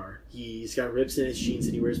rock star. He's got rips in his jeans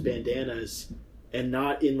and he wears bandanas, and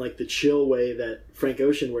not in like the chill way that Frank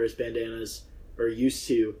Ocean wears bandanas or used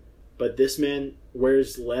to, but this man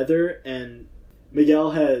wears leather. And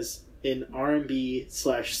Miguel has an R&B /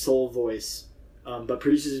 soul voice, but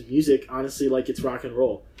produces music honestly like it's rock and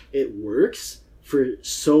roll. It works for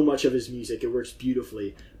so much of his music. It works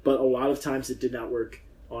beautifully, but a lot of times it did not work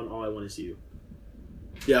on All I Want Is You.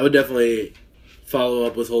 Yeah, I would definitely follow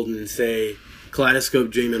up with Holden and say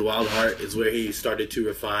Kaleidoscope Dream and Wild Heart is where he started to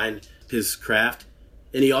refine his craft,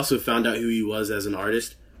 and he also found out who he was as an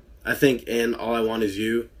artist. I think in All I Want Is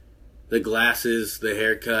You, the glasses, the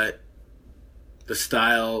haircut, the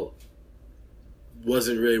style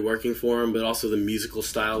wasn't really working for him, but also the musical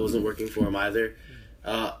style wasn't working for him either.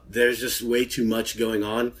 There's just way too much going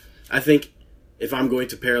on. I think if I'm going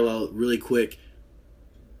to parallel really quick,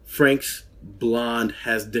 Frank's Blonde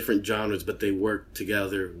has different genres, but they work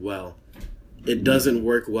together well. It doesn't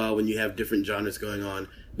work well when you have different genres going on,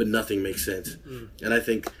 but nothing makes sense. And I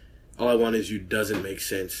think All I Want Is You doesn't make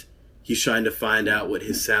sense. He's trying to find out what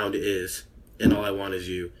his sound is, and All I Want Is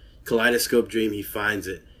You. Kaleidoscope Dream, he finds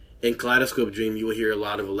it. In Kaleidoscope Dream, you will hear a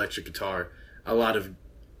lot of electric guitar, a lot of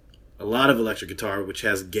electric guitar, which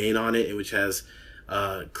has gain on it and which has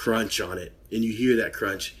crunch on it, and you hear that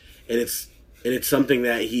crunch, and it's something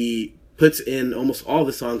that he puts in almost all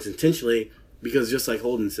the songs intentionally, because just like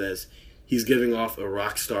Holden says, he's giving off a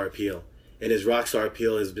rock star appeal, and his rock star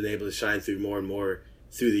appeal has been able to shine through more and more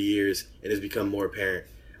through the years and has become more apparent.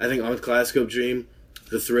 I think on Kaleidoscope Dream,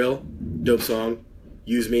 The Thrill, dope song.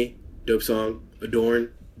 Use Me, dope song.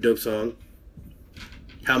 Adorn, dope song.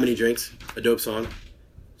 How Many Drinks, a dope song.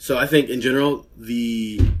 So I think in general,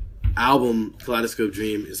 the album Kaleidoscope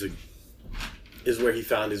Dream is where he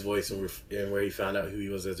found his voice and where he found out who he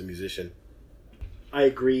was as a musician. I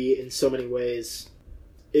agree in so many ways.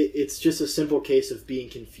 It's just a simple case of being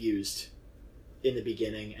confused in the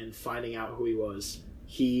beginning and finding out who he was.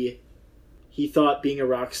 He thought being a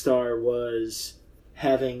rock star was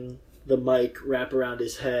having the mic wrap around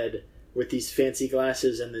his head with these fancy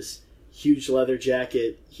glasses and this huge leather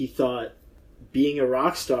jacket. He thought being a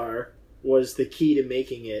rock star was the key to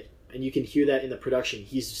making it, and you can hear that in the production.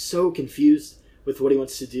 He's so confused with what he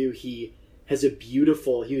wants to do. He has he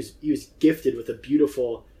was gifted with a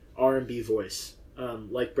beautiful R&B voice.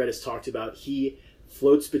 Like Brett has talked about, he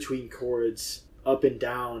floats between chords up and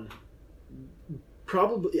down.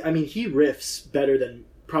 He riffs better than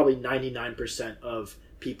probably 99% of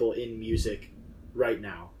people in music right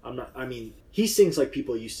now. He sings like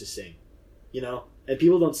people used to sing, and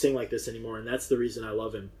people don't sing like this anymore, and that's the reason I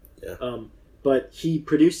love him. Yeah. But he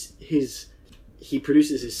produces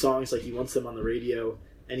his songs like he wants them on the radio,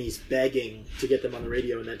 and he's begging to get them on the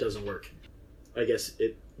radio, and that doesn't work. I guess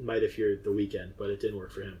it might if you're The Weeknd, but it didn't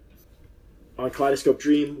work for him. On Kaleidoscope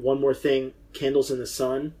Dream, one more thing, Candles in the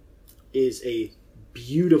Sun is a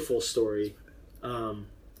beautiful story.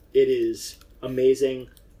 It is amazing.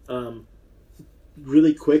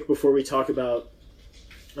 Really quick before we talk about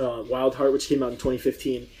Wild Heart, which came out in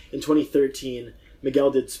 2015. In 2013,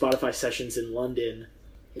 Miguel did Spotify sessions in London.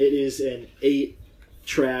 It is an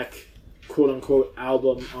 8-track, quote-unquote,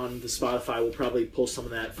 album on the Spotify. We'll probably pull some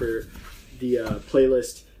of that for the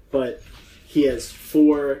playlist. But he has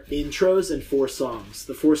 4 intros and 4 songs.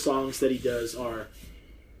 The 4 songs that he does are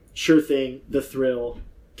Sure Thing, The Thrill,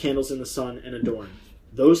 Candles in the Sun, and Adorn.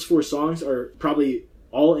 Those 4 songs are probably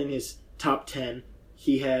all in his top 10.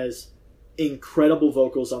 He has incredible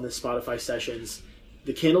vocals on the Spotify sessions.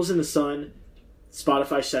 The Candles in the Sun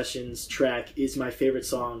Spotify sessions track is my favorite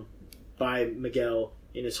song by Miguel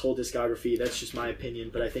in his whole discography. That's just my opinion,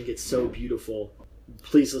 but I think it's so beautiful.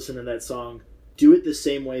 Please listen to that song. Do it the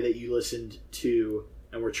same way that you listened to,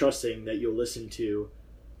 and we're trusting that you'll listen to,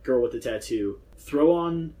 Girl with the Tattoo. Throw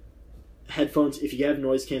on headphones. If you have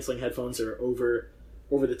noise-canceling headphones or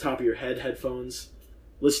over the top of your head headphones,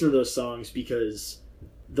 listen to those songs, because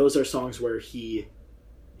those are songs where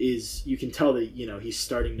you can tell that, he's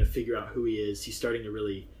starting to figure out who he is. He's starting to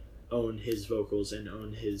really own his vocals and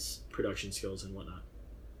own his production skills and whatnot.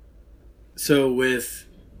 So with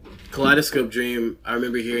Kaleidoscope Dream, I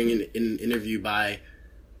remember hearing an interview by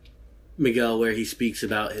Miguel where he speaks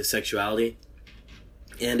about his sexuality.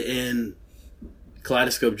 And in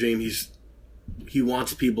Kaleidoscope Dream, he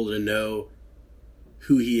wants people to know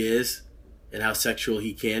who he is and how sexual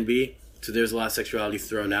he can be. So there's a lot of sexuality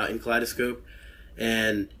thrown out in Kaleidoscope.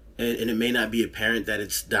 And it may not be apparent that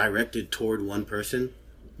it's directed toward one person.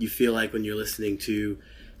 You feel like when you're listening to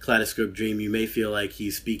Kaleidoscope Dream, you may feel like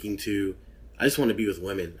he's speaking to I just want to be with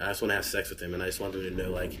women. I just want to have sex with them, and I just want them to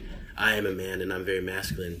know, like, I am a man and I'm very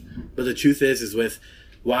masculine. But the truth is with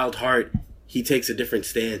Wild Heart, he takes a different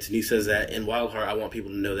stance, and he says that in Wild Heart, I want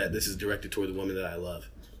people to know that this is directed toward the woman that I love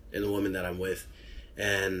and the woman that I'm with.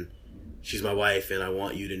 And she's my wife, and I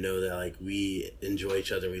want you to know that, like, we enjoy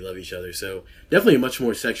each other, we love each other. So definitely a much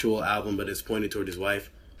more sexual album, but it's pointed toward his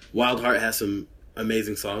wife. Wild Heart has some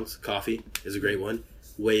amazing songs. Coffee is a great one.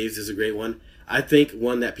 Waves is a great one. I think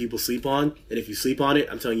one that people sleep on, and if you sleep on it,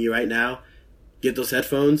 I'm telling you right now, get those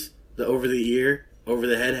headphones, the over-the-ear,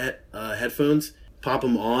 over-the-head headphones, pop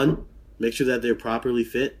them on, make sure that they're properly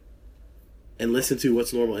fit, and listen to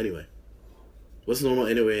What's Normal Anyway. What's Normal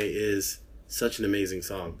Anyway is such an amazing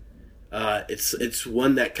song. It's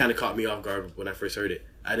one that kind of caught me off guard when I first heard it.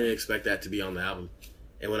 I didn't expect that to be on the album,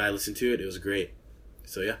 and when I listened to it, it was great.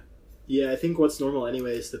 So yeah. Yeah, I think What's Normal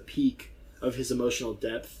Anyway is the peak of his emotional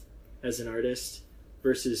depth as an artist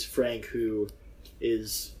versus Frank, who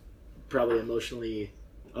is probably emotionally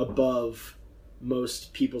above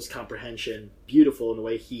most people's comprehension. Beautiful in the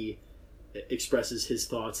way he expresses his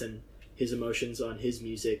thoughts and his emotions on his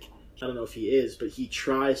music. I don't know if he is, but he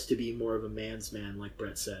tries to be more of a man's man, like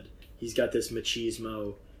Brett said. He's got this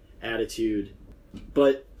machismo attitude,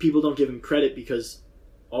 but people don't give him credit because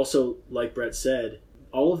also, like Brett said,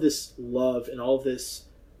 all of this love and all of this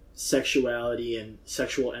sexuality and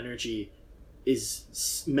sexual energy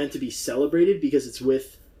is meant to be celebrated because it's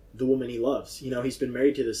with the woman he loves. You know, he's been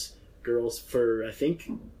married to this girl for, I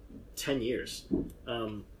think, 10 years,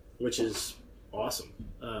 which is awesome.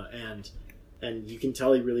 And you can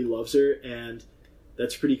tell he really loves her, and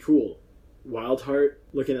that's pretty cool. Wild Heart,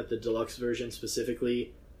 looking at the deluxe version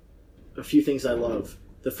specifically, a few things I love.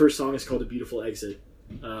 The first song is called A Beautiful Exit.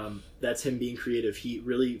 That's him being creative. He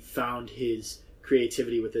really found his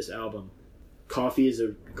creativity with this album. Coffee is a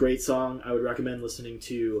great song. I would recommend listening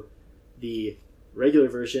to the regular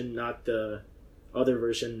version, not the other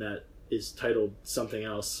version that is titled something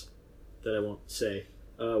else that I won't say.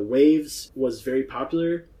 Waves was very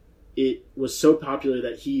popular. It was so popular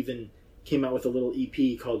that he even came out with a little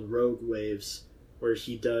EP called Rogue Waves, where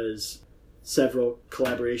he does several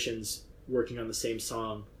collaborations working on the same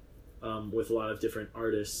song with a lot of different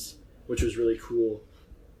artists, which was really cool.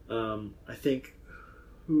 I think,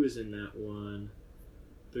 who is in that one?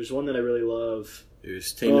 There's one that I really love.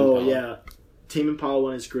 There's Tame Impala. Oh, yeah. Tame Impala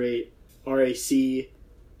one is great. RAC,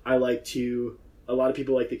 I like too. A lot of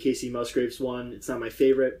people like the Casey Musgraves one. It's not my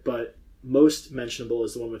favorite, but most mentionable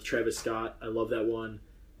is the one with Travis Scott. I love that one.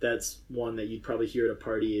 That's one that you'd probably hear at a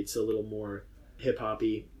party. It's a little more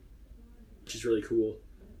hip-hoppy, which is really cool.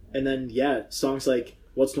 And then, yeah, songs like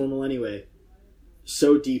What's Normal Anyway?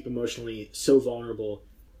 So deep emotionally, so vulnerable.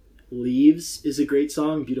 Leaves is a great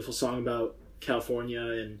song, beautiful song about California,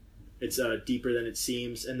 and it's deeper than it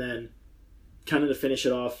seems. And then, kind of to finish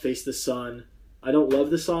it off, Face the Sun. I don't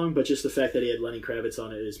love the song, but just the fact that he had Lenny Kravitz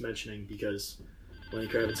on it is mentioning because Lenny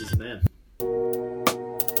Kravitz is a man.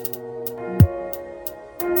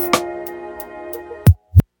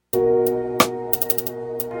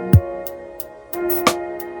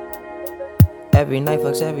 Every night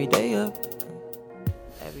fucks every day up.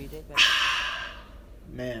 Every day back.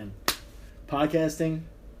 Man, podcasting,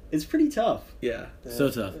 it's pretty tough. Yeah. So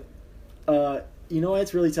tough. You know why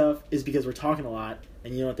it's really tough is because we're talking a lot,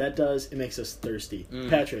 and you know what that does? It makes us thirsty.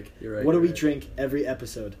 Patrick, You're right, what do you're we right. drink every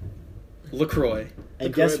episode? LaCroix. And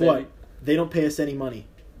LaCroix, guess what? baby. They don't pay us any money.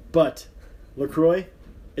 But LaCroix,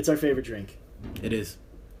 it's our favorite drink. It is.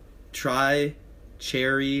 Try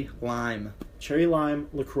cherry lime. Cherry lime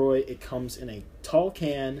LaCroix, it comes in a tall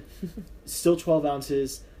can, still 12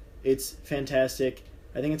 ounces. It's fantastic.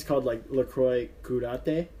 I think it's called like LaCroix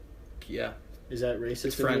Curate. Yeah. Is that racist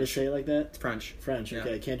It's for me to French. say it like that? It's French. French, Yeah.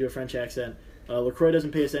 okay. I can't do a French accent. LaCroix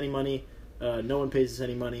doesn't pay us any money. No one pays us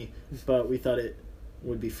any money. But we thought it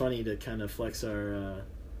would be funny to kind of flex our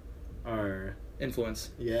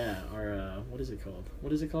Influence. what is it called?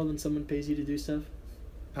 What is it called when someone pays you to do stuff?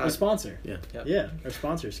 A Pod- sponsor. Yeah. Yep. Yeah, our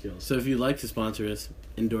sponsor skills. So if you'd like to sponsor us,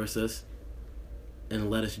 endorse us, and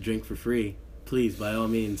let us drink for free, please, by all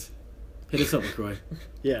means, hit us up, LaCroix.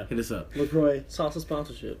 Yeah, Hit us up. LaCroix, Salsa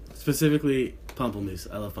sponsorship. Specifically, Pamplemousse.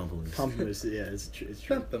 I love Pamplemousse. Pamplemousse. Yeah, it's true.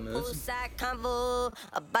 Pamplemousse. Side convo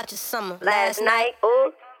about your summer last night.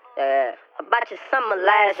 Ooh, yeah. About your summer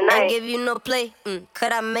last night. I give you no play.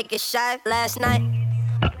 Could I make it shy last night?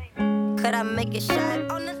 Could I make it shy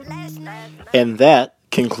on this last night? And that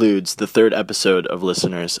concludes the third episode of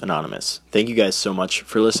Listeners Anonymous. Thank you guys so much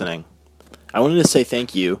for listening. I wanted to say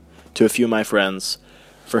thank you to a few of my friends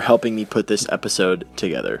for helping me put this episode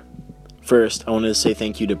together. First, I wanted to say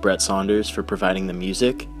thank you to Brett Saunders for providing the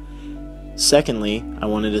music, Secondly, I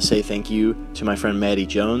wanted to say thank you to my friend Maddie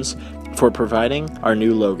Jones for providing our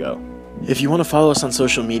new logo. If you want to follow us on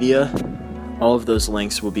social media, all of those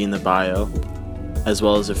links will be in the bio, as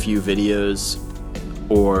well as a few videos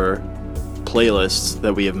or playlists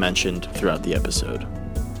that we have mentioned throughout the episode.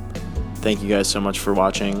 Thank you guys so much for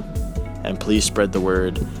watching, and please spread the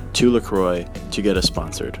word to LaCroix to get us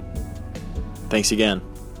sponsored. Thanks again.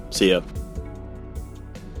 See ya.